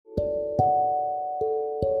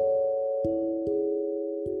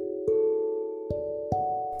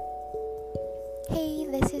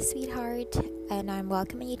sweetheart, and I'm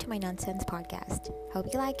welcoming you to my nonsense podcast. Hope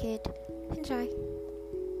you like it. Enjoy.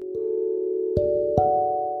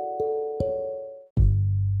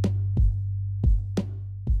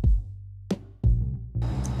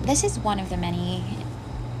 This is one of the many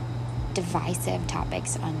divisive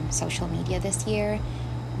topics on social media this year.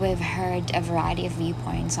 We've heard a variety of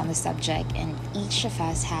viewpoints on the subject, and each of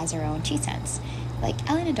us has our own 2 cents, like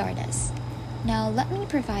Elena does. Now, let me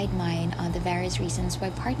provide mine on the various reasons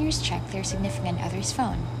why partners check their significant other's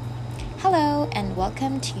phone. Hello, and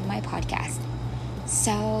welcome to my podcast.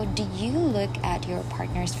 So, do you look at your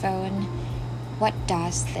partner's phone? What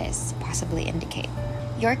does this possibly indicate?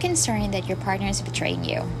 You're concerned that your partner is betraying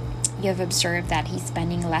you. You've observed that he's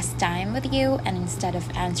spending less time with you, and instead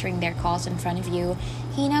of answering their calls in front of you,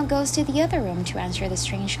 he now goes to the other room to answer the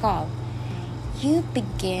strange call. You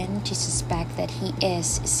begin to suspect that he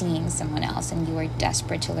is seeing someone else, and you are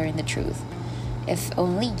desperate to learn the truth. If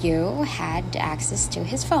only you had access to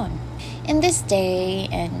his phone. In this day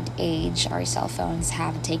and age, our cell phones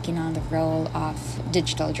have taken on the role of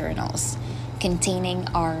digital journals, containing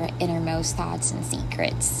our innermost thoughts and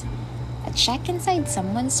secrets. A check inside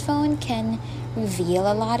someone's phone can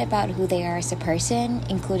reveal a lot about who they are as a person,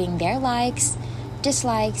 including their likes,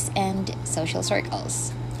 dislikes, and social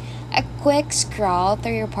circles. A quick scroll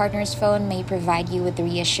through your partner's phone may provide you with the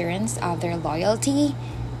reassurance of their loyalty.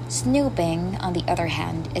 Snooping, on the other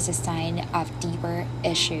hand, is a sign of deeper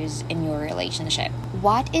issues in your relationship.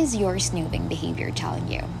 What is your snooping behavior telling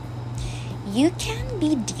you? You can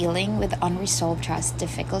be dealing with unresolved trust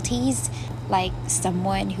difficulties, like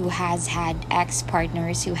someone who has had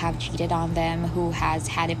ex-partners who have cheated on them, who has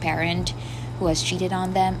had a parent who has cheated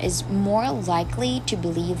on them, is more likely to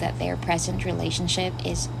believe that their present relationship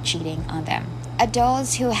is cheating on them.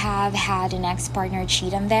 Adults who have had an ex-partner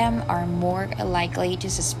cheat on them are more likely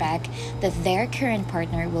to suspect that their current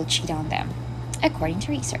partner will cheat on them, according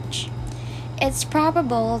to research. It's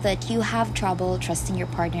probable that you have trouble trusting your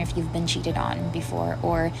partner if you've been cheated on before,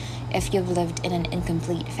 or if you've lived in an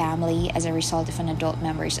incomplete family as a result of an adult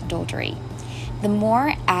member's adultery. The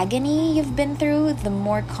more agony you've been through, the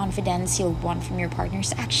more confidence you'll want from your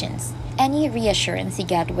partner's actions. Any reassurance you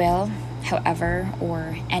get will, however,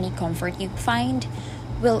 or any comfort you find,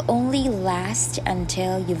 will only last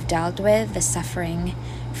until you've dealt with the suffering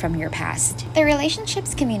from your past. The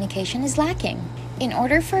relationship's communication is lacking. In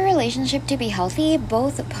order for a relationship to be healthy,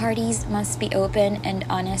 both parties must be open and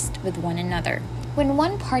honest with one another. When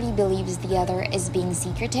one party believes the other is being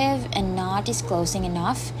secretive and not disclosing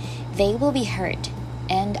enough, they will be hurt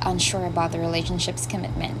and unsure about the relationship's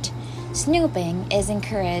commitment. Snooping is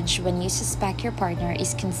encouraged when you suspect your partner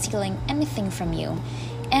is concealing anything from you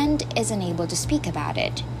and is unable to speak about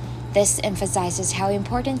it. This emphasizes how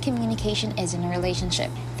important communication is in a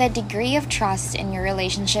relationship. The degree of trust in your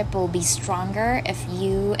relationship will be stronger if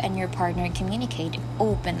you and your partner communicate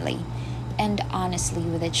openly and honestly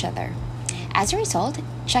with each other. As a result,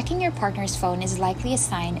 checking your partner's phone is likely a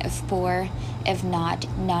sign of poor, if not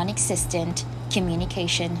non-existent,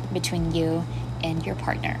 communication between you and your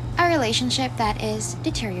partner. A relationship that is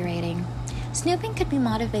deteriorating. Snooping could be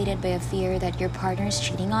motivated by a fear that your partner is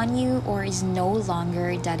cheating on you or is no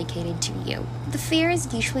longer dedicated to you. The fear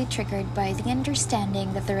is usually triggered by the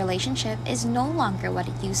understanding that the relationship is no longer what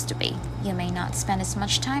it used to be. You may not spend as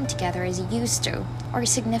much time together as you used to, or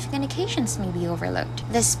significant occasions may be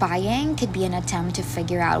overlooked. The spying could be an attempt to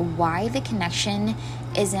figure out why the connection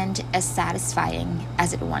isn't as satisfying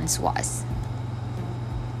as it once was.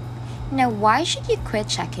 Now, why should you quit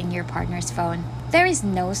checking your partner's phone? There is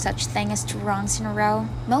no such thing as 2 wrongs in a row.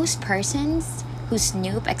 Most persons who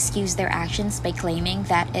snoop excuse their actions by claiming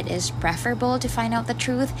that it is preferable to find out the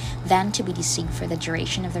truth than to be deceived for the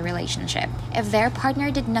duration of the relationship. If their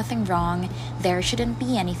partner did nothing wrong, there shouldn't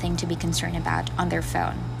be anything to be concerned about on their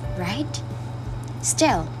phone, right?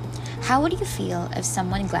 Still, how would you feel if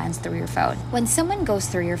someone glanced through your phone? When someone goes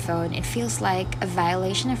through your phone, it feels like a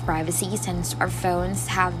violation of privacy, since our phones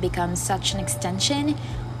have become such an extension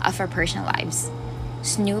of our personal lives.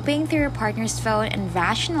 Snooping through your partner's phone and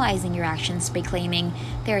rationalizing your actions by claiming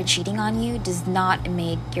they are cheating on you does not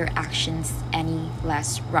make your actions any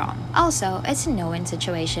less wrong. Also, it's a no-win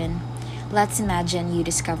situation. Let's imagine you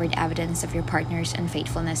discovered evidence of your partner's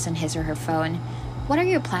unfaithfulness on his or her phone. What are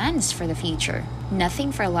your plans for the future?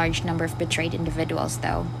 Nothing for a large number of betrayed individuals,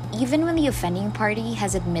 though. Even when the offending party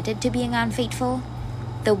has admitted to being unfaithful,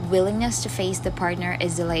 the willingness to face the partner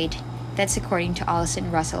is delayed. That's according to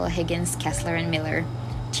Allison Russell Higgins, Kessler and Miller,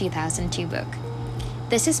 2002 book.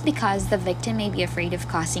 This is because the victim may be afraid of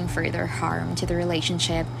causing further harm to the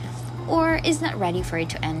relationship or is not ready for it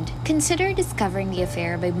to end. Consider discovering the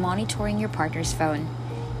affair by monitoring your partner's phone.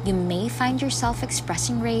 You may find yourself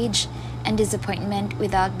expressing rage and disappointment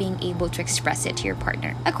without being able to express it to your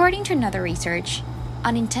partner. According to another research,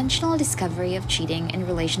 unintentional discovery of cheating in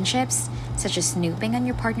relationships, such as snooping on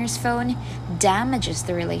your partner's phone, damages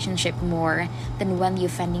the relationship more than when the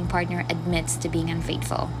offending partner admits to being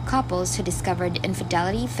unfaithful. Couples who discovered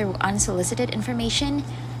infidelity through unsolicited information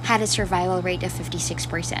had a survival rate of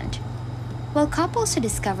 56%, while couples who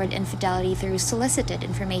discovered infidelity through solicited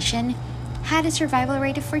information had a survival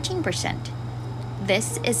rate of 14%.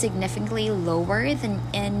 This is significantly lower than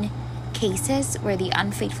in cases where the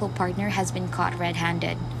unfaithful partner has been caught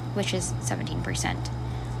red-handed, which is 17%.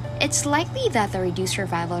 It's likely that the reduced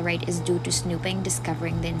survival rate is due to snooping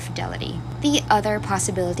discovering the infidelity. The other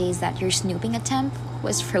possibility is that your snooping attempt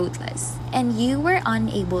was fruitless, and you were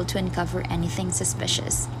unable to uncover anything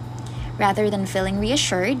suspicious. Rather than feeling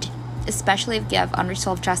reassured, especially if you have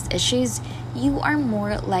unresolved trust issues, you are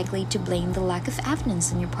more likely to blame the lack of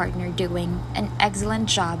evidence on your partner doing an excellent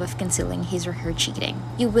job of concealing his or her cheating.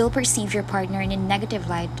 You will perceive your partner in a negative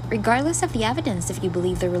light, regardless of the evidence, if you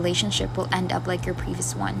believe the relationship will end up like your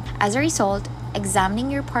previous one. As a result,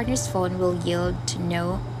 examining your partner's phone will yield to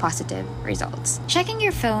no positive results. Checking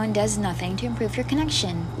your phone does nothing to improve your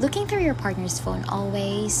connection. Looking through your partner's phone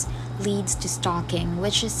always leads to stalking,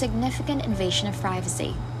 which is significant invasion of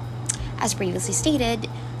privacy. As previously stated,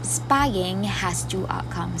 spying has two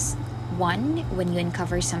outcomes. One, when you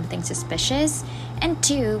uncover something suspicious, and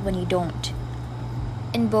two, when you don't.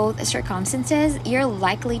 In both circumstances, you're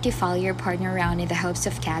likely to follow your partner around in the hopes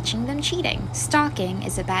of catching them cheating. Stalking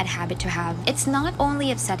is a bad habit to have. It's not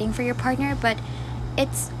only upsetting for your partner, but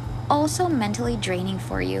it's also mentally draining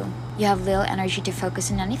for you. You have little energy to focus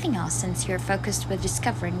on anything else since you're focused with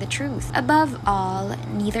discovering the truth. Above all,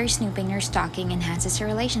 neither snooping nor stalking enhances your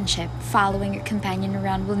relationship. Following your companion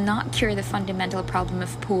around will not cure the fundamental problem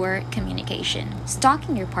of poor communication.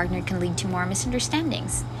 Stalking your partner can lead to more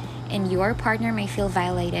misunderstandings, and your partner may feel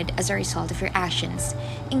violated as a result of your actions,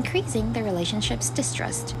 increasing the relationship's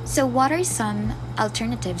distrust. So what are some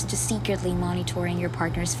alternatives to secretly monitoring your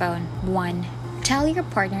partner's phone? 1. Tell your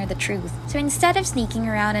partner the truth. So instead of sneaking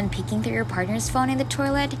around and peeking through your partner's phone in the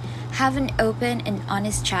toilet, have an open and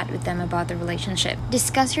honest chat with them about the relationship.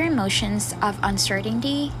 Discuss your emotions of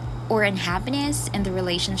uncertainty or unhappiness in the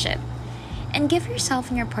relationship, and give yourself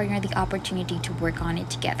and your partner the opportunity to work on it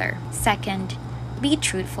together. 2nd, be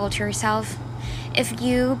truthful to yourself. If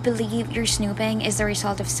you believe your snooping is the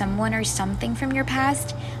result of someone or something from your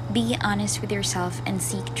past, be honest with yourself and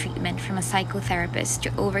seek treatment from a psychotherapist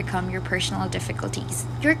to overcome your personal difficulties.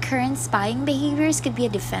 Your current spying behaviors could be a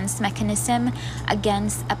defense mechanism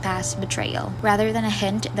against a past betrayal, rather than a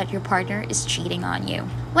hint that your partner is cheating on you.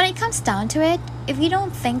 When it comes down to it, if you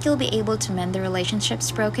don't think you'll be able to mend the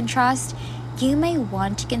relationship's broken trust, you may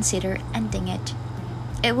want to consider ending it.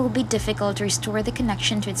 It will be difficult to restore the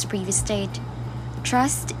connection to its previous state.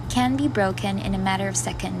 Trust can be broken in a matter of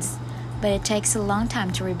seconds, but it takes a long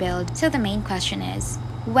time to rebuild. So the main question is,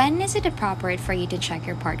 when is it appropriate for you to check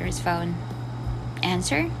your partner's phone?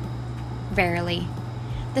 Answer: rarely.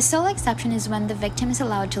 The sole exception is when the victim is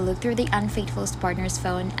allowed to look through the unfaithful partner's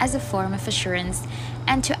phone as a form of assurance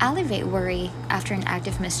and to alleviate worry after an act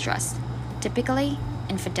of mistrust, typically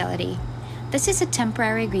infidelity. This is a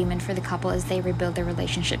temporary agreement for the couple as they rebuild their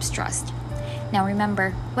relationship's trust. Now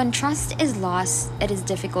remember, when trust is lost, it is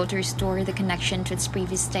difficult to restore the connection to its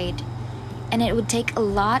previous state, and it would take a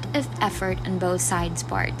lot of effort on both sides'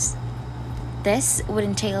 parts. This would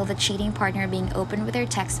entail the cheating partner being open with their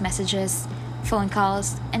text messages, phone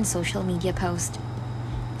calls, and social media posts.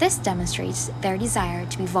 This demonstrates their desire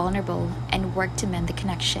to be vulnerable and work to mend the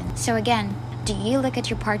connection. So again, do you look at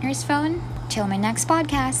your partner's phone? Till my next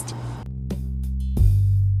podcast.